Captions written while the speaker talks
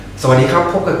สวัสดีครับ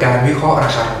พบกับการวิเคราะห์รา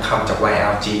คาทองคำจาก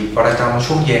YLG ประจำ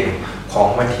ช่วงเย็นของ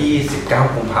วันที่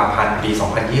 19 กุมภาพันธ์ ปี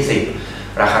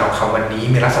 2020 ราคาทองคำวันนี้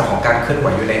มีลักษณะของการเคลื่อนไหว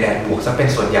อยู่ในแดนบวกซะเป็น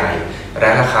ส่วนใหญ่และ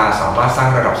ราคาสามารถสร้าง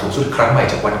ระดับสูงสุดครั้งใหม่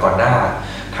จากวันก่อนหน้า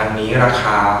ทั้งนี้ราค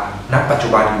าณปัจจุ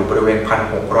บันอยู่บริเวณ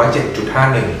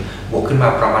 1,607.51 บวกขึ้นมา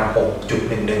ประมาณ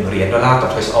 6.11 เหรียญดอลลาร์ต่อ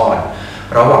ทรัสออน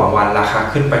ระหว่างวันราคา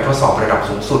ขึ้นไปทดสอบระดับ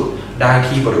สูงสุดได้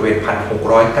ที่บริเวณ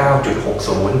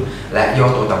 1,609.60 และย่อ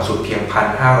ตัวต่ำสุดเพียง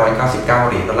 1,599 เ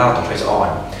หรียญดอลลาร์ต่อทรัสออน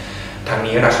ทั้ง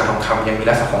นี้ราคาทองคำยังมี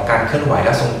ลักษณะของการเคลื่อนไหวแล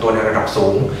ะทรงตัวในระดับสู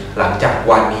งหลังจาก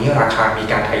วันนี้ราคามี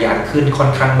การทะยานขึ้นค่อ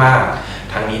นข้างมาก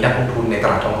ทั้งนี้นักลงทุนในต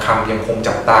ลาดทองคำยังคง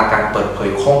จับตาการเปิดเผย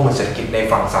ข้อมูลเศรษฐกิจใน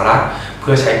ฝั่งสหรัฐเ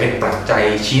พื่อใช้เป็นปัจจัย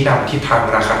ชี้นำทิศทาง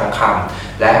ราคาทองค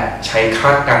ำและใช้ค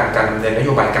าดการณ์การดำเนินนโย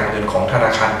บายการเงินของธน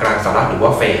าคารกลางสหรัฐหรือ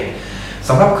ว่าเฟด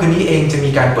สำหรับคืนนี้เองจะมี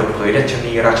การเปิดเผยดัช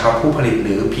นีราคาผู้ผลิตห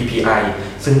รือ PPI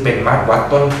ซึ่งเป็นมาตรวัด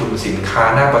ต้นทุนสินค้า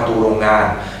หน้าประตูโรงงาน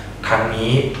ทั้ง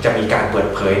นี้จะมีการเปิด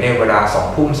เผยในเวลา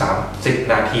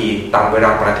 20:30 นาทีตามเวลา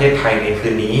ประเทศไทยในคื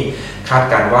นนี้คาด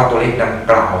การณ์ว่าตัวเลขดัง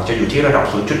กล่าวจะอยู่ที่ระดับ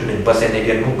 0.1% ในเ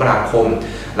ดือนมกราคม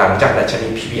หลังจากดัชนี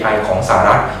PPI ของสห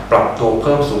รัฐปรับตัวเ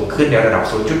พิ่มสูงขึ้นในระดับ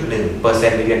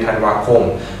 0.1% ในเดือนธันวาคม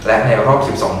และในรอบ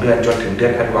 12 เดือนจนถึงเดือ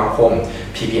นธันวาคม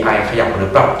PPI ขยับหรือ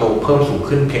ปรับตัวเพิ่มสูง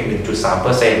ขึ้นเพียง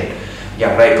 1.3% อย่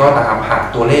างไรก็ตามหาก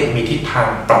ตัวเลขมีทิศทาง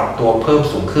ปรับตัวเพิ่ม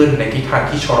สูงขึ้นในทิศทาง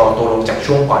ที่ชะลอตัวลงจาก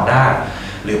ช่วงก่อนหน้า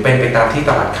หรือเป็นไปตามที่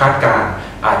ตลาดคาดการณ์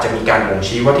อาจจะมีการบ่ง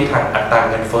ชี้ว่าทิศทางอัตรา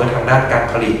เงินเฟ้อทางด้านการ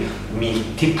ผลิตมี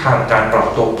ทิศทางการปรับ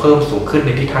ตัวเพิ่มสูงขึ้นใน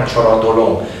ทิศทางชะลอตัวล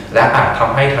งและอาจท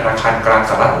ำให้ธนาคารกลาง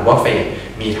สหรัฐหรือว่าเฟด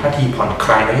มีท่าทีผ่อนค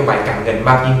ลายนโยบายการเงินม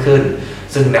ากยิ่งขึ้น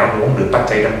ซึ่งแนวโน้มหรือปัจ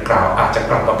จัยดังกล่าวอาจจะ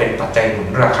กลับมาเป็นปัจจัยหนุน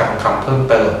ราคาทองคำเพิ่ม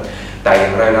เติมแต่อย่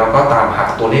างไรแล้วก็ตามหาก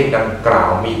ตัวเลขดังกล่าว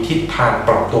มีทิศทางป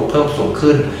รับตัวเพิ่มสูง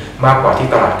ขึ้นมากกว่าที่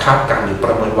ตลาดคาดการณ์หรือป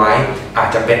ระเมินไว้อาจ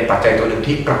จะเป็นปัจจัยตัวหนึ่ง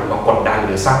ที่กลับมากดดันห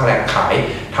รือสร้างแรงขาย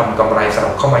ทำกำไรสลั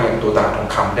บเข้ามายังตัวตลาดทอง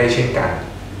คำได้เช่นกัน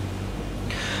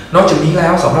นอกจากนี้แล้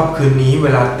วสำหรับคืนนี้เว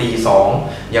ลาตี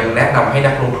 2ยังแนะนำให้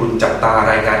นักลงทุนจับตา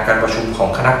รายงานการประชุมของ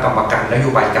คณะกรรมการนโย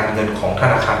บายการเงินของธ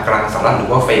นาคารกลางสหรัฐหรือ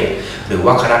ว่าเฟดหรือ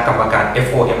ว่าคณะกรรมการ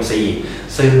FOMC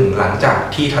ซึ่งหลังจาก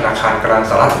ที่ธนาคารกลาง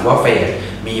สหรัฐหรือว่าเฟด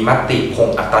มีมติคง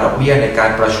อัตราดอกเบี้ยในกา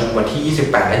รประชุมวันที่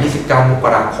 28 และ 29 มก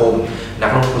ราคมนั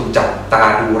กลงทุนจับตา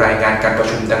ดูรายงานการประ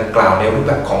ชุมดังกล่าวในรูปแ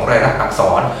บบของรายลักษณ์อักษ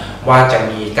รว่าจะ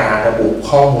มีการระบุ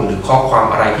ข้อมูลหรือข้อความ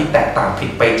อะไรที่แตกต่างผิ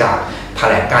ดไปจากแถ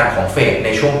ลงการของเฟดใน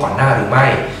ช่วงก่อนหน้าหรือไม่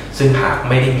ซึ่งหาก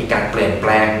ไม่ได้มีการเปลี่ยนแป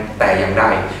ลงแต่อย่างใด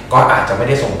ก็อาจจะไม่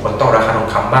ได้ส่งผลต่อราคาทอง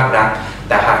คำมากนักแ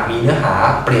ต่หากมีเนื้อหา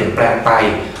เปลี่ยนแปลงไป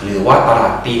หรือว่าตลา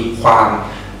ดตีความ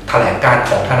แถลงการ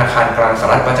ของธนาคารกลางสห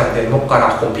รัฐประจำเดือนมกรา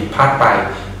คมผิดพลาดไป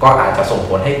ก็อาจจะส่ง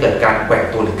ผลให้เกิดการแกว่ง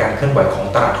ตัวหรือการเคลื่อนไหวของ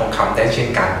ตลาดทองคำได้เช่น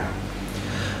กัน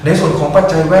ในส่วนของปัจ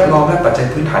จัยแวดล้อมและปัจจัย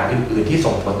พื้นฐานอื่นๆที่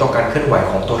ส่งผลต่อการเคลื่อนไหว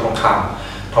ของตัวทอง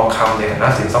คำในฐานะ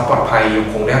สินทรัพย์ปลอดภัยยัง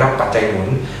คงได้รับปัจจัยหนุน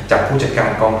จากผู้จัดการ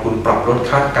กองทุนปรับลด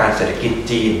คาดการณ์เศรษฐกิจ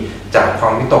จีนจากควา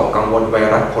มวิตกกังวลไว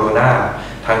รัสโคโรนา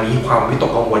ทางนี้ความวิต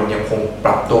กกังวลยังคงป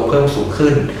รับตัวเพิ่มสูง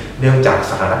ขึ้นเนื่องจาก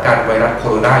สถานการณ์ไวรัสโค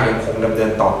โรนายังคงดำเนิ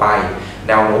นต่อไป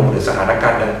แนวโน้มหรือสถานกา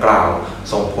รณ์ดังกล่าว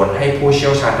ส่งผลให้ผู้เชี่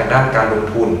ยวชาญทางด้านการลง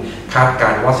ทุนคาดกา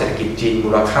รณ์ว่าเศรษฐกิจจีนมู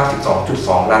ลค่า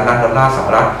 12.2 ล้านล้านดอลลาร์สห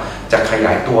รัฐจะขย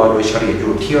ายตัวโดยเฉลี่ยอ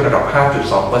ยู่ที่ระดับ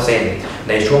 5.2%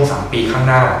 ในช่วง 3 ปีข้าง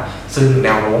หน้าซึ่งแน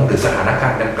วโน้มหรือสถานกา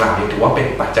รณ์ดังกล่าวถือว่าเป็น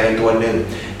ปัจจัยตัวหนึ่ง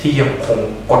ที่ยังคง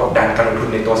กดดันการลงทุน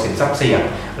ในตัวสินทรัพย์เสี่ยง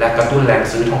และกระตุ้นแรง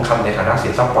ซื้อทองคำในฐานะสิ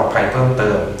นทรัพย์ปลอดภัยเพิ่มเติ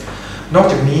มนอก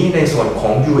จากนี้ในส่วนขอ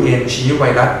ง UN ชี้ไว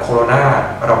รัสโคโรนา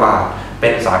ระบาดเป็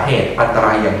นสาเหตุอันตร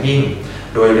ายอย่างยิ่ง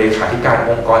โดยเลขาธิการ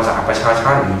องค์กรสหประชาช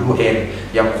าติหรือ UN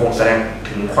ยังคงแสดง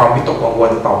ถึงความวิตกกังว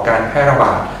ลต่อการแพร่ระบ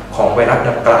าดของไวรัส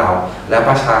ดังกล่าวและป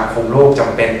ระชาคมโลกจ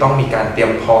ำเป็นต้องมีการเตรีย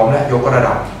มพร้อมและยกระ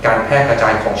ดับการแพร่กระจา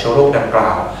ยของเชื้อโรคดังกล่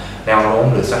าวแนวโน้ม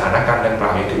หรือสถานการณ์ดังกล่า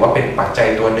วถือว่าเป็นปัจจัย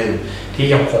ตัวหนึ่งที่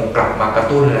ยังคงกลับมากระ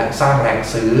ตุ้นและสร้างแรง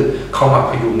ซื้อเข้ามา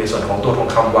พยุงในส่วนของตัวทอง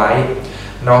คำไว้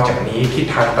นอกจากนี้ทิศ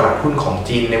ทางตลาดหุ้นของ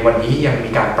จีนในวันนี้ยังมี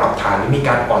การปรับฐานและมีก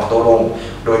ารอ่อนตัวลง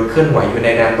โดยเคลื่อนไหวอยู่ใน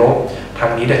แนวลบทา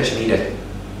งนี้ดัช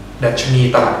นี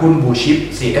ตลาดหุ้นบูชิป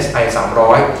CSI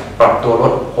 300 ปรับตัวล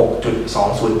ด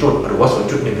 6.20 จุดหรือว่า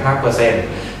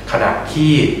 0.15% ขณะ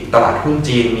ที่ตลาดหุ้น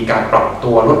จีนมีการปรับ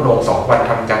ตัวลดลง 2 วัน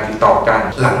ทำการติดต่อกัน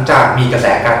หลังจากมีกระแส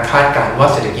การคาดการณ์ว่า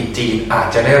เศรษฐกิจจีนอาจ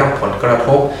จะได้รับผลกระท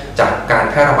บจากการ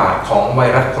แพร่ระบาดของไว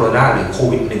รัสโคโรนาหรือโค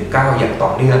วิด -19 อย่างต่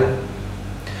อเนื่อง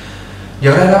อย่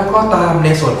างไรแล้วก็ตามใน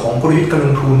ส่วนของกลยุทธ์การล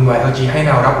งทุน YLG ให้แน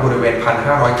วรับบริเวณ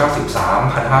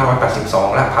 1,593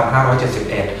 1,582 และ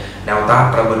 1,571 แนวต้าน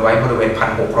ประเมินไว้บริเวณ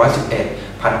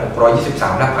 1,611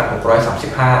 1,623 และ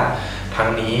 1,635 ทั้ง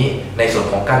นี้ในส่วน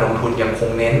ของการลงทุนยังคง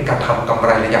เน้นการทำกำไร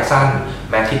ระยะสั้น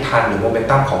แม้ทิศทางหรือโมเมน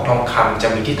ตัมของทองคำจะ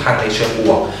มีทิศทางในเชิงบ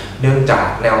วกเนื่องจาก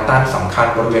แนวต้านสำคัญ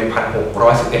บริเวณ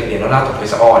 1,611 เหรียญดอลลาร์ต่อท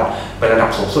รัลออนซ์เป็นระดับ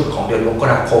สูงสุดของเดือนมก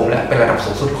ราคมและเป็นระดับ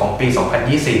สูงสุดของปี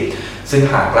 2020 ซึ่ง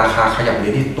หากราคาขยับยื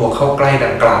ดตัวเข้าใกล้ดั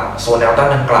งกล่าวโซนแนวต้าน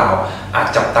ดังกล่าวอาจ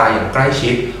จับตาอย่างใกล้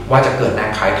ชิดว่าจะเกิดแร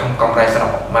งขายทำกำไรสลั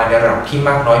บออกมาในระดับที่ม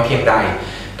ากน้อยเพียงใด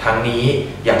ทั้งนี้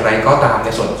อย่างไรก็ตามใน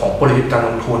ส่วนของกลยุทธ์การล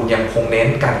งทุนยังคงเน้น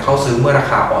การเข้าซื้อเมื่อรา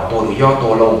คาอ่อนตัวหรือย่อตั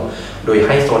วลงโดยใ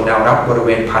ห้โซนแนวรับบริเว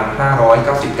ณ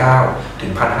 1,599 ถึ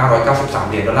ง 1,593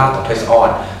 เหรียญดอลลาร์ต่อทรัลออน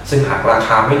ซ์ซึ่งหากราค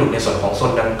าไม่หลุดในส่วนของโซ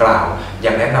นดังกล่าว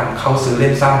ยังแนะนำเข้าซื้อเ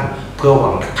ล่นสั้นเพื่อห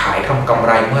วังขายทำกำไ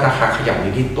รเมื่อราคาขยับ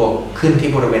ยืดตัวขึ้นที่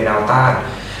บริเวณแนวต้าน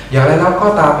อย่างไรแล้วก็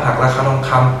ตามหากราคาทอง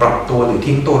คำปรับตัวหรือ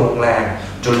ทิ้งตัวลงแรง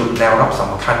จนหลุดแนวรับส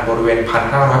ำคัญบริเวณ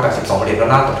 1,582 เหรียญดอล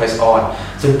ลาร์ต่อทรัลออนซ์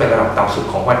ซึ่งเป็นระดับต่ำสุด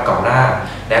ของวันก่อนหน้า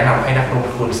แนะนำให้นักลง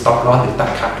ทุน stop loss หรือตัด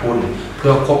ขาดทุนเพื่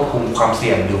อควบคุมความเ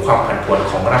สี่ยงหรือความผันผวน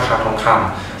ของราคาทองค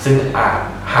ำซึ่ง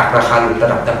หากราคาหลุดระ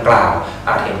ดับดังกล่าวอ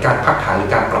าจเห็นการพักฐานหรือ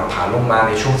การปรับฐานลงมาใ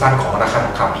นช่วงสั้นของราคาท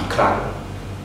องคำอีกครั้ง